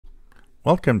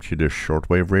Welcome to the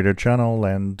Shortwave Radio channel,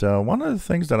 and one of the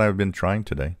things that I've been trying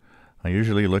today, I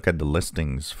usually look at the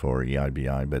listings for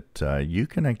EIBI, but you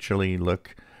can actually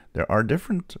look, there are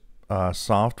different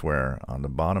software on the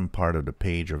bottom part of the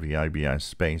page of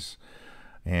EIBIspace,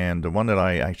 and the one that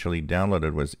I actually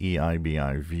downloaded was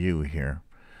Eibiview here.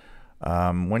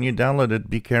 When you download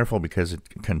it, be careful because it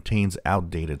contains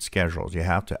outdated schedules. You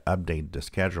have to update the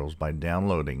schedules by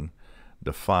downloading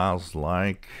the files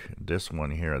like this one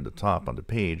here at the top on the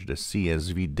page, the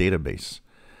CSV database.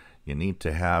 You need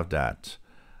to have that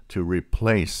to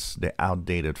replace the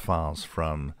outdated files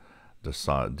from the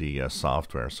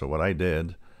software. So what I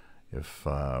did, if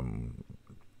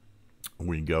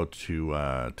we go to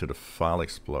the File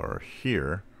Explorer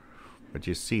here, what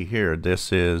you see here,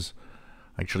 this is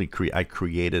actually I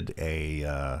created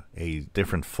a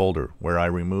different folder where I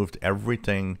removed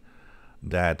everything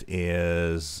that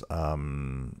is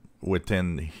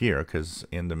within here, because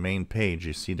in the main page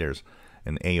you see there's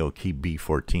an AOKey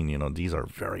B14. You know, these are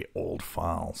very old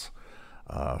files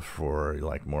for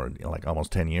like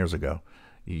almost 10 years ago.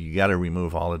 You got to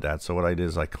remove all of that. So what I did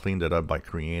is I cleaned it up by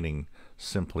creating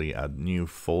simply a new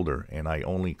folder, and I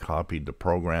only copied the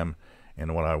program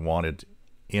and what I wanted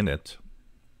in it,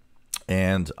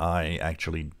 and I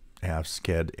actually have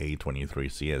SCED A23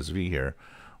 CSV here,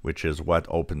 which is what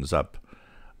opens up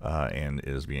and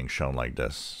is being shown like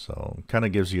this. So kind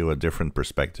of gives you a different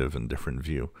perspective and different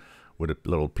view with a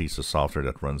little piece of software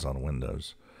that runs on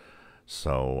Windows.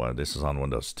 So this is on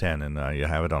Windows 10, and you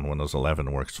have it on Windows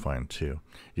 11, works fine too.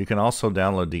 You can also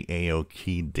download the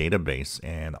AOKey database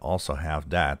and also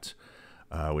have that,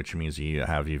 which means you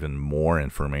have even more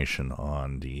information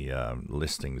on the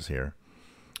listings here.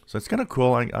 So it's kind of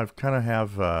cool. I've kind of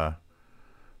have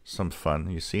some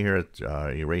fun. You see here it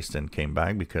erased and came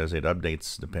back because it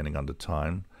updates depending on the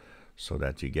time, so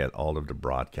that you get all of the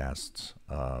broadcasts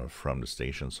from the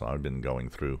station. So I've been going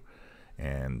through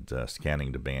and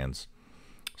scanning the bands.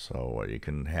 So you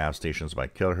can have stations by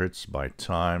kilohertz, by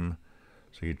time,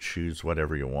 so you choose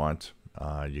whatever you want.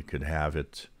 You could have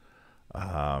it, you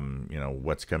know,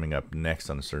 what's coming up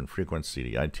next on a certain frequency,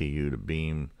 the ITU, the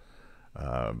beam,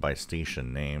 by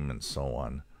station name, and so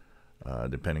on.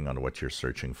 Depending on what you're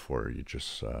searching for, you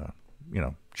just you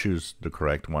know, choose the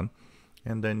correct one,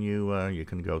 and then you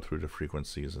can go through the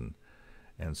frequencies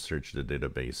and search the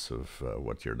database of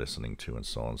what you're listening to and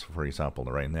so on. So for example,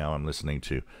 right now I'm listening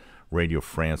to Radio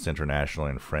France International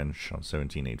in French on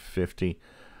 17850,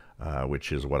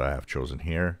 which is what I have chosen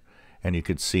here. And you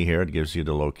could see here it gives you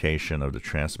the location of the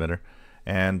transmitter,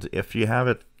 and if you have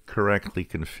it correctly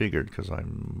configured, because I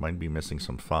might be missing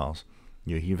some files,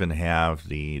 you even have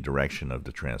the direction of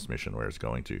the transmission where it's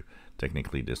going to.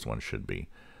 Technically, this one should be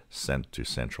sent to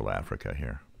Central Africa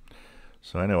here.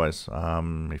 So anyways,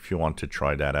 if you want to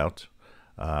try that out,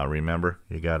 remember,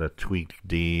 you got to tweak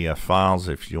the files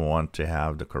if you want to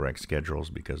have the correct schedules,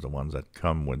 because the ones that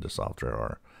come with the software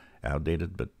are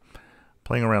outdated. But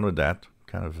playing around with that,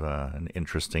 kind of an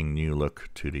interesting new look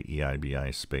to the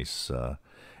EIBIspace,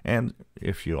 and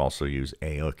if you also use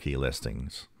AOKey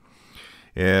listings.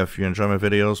 If you enjoy my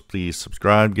videos, please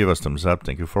subscribe, give us thumbs up.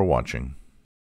 Thank you for watching.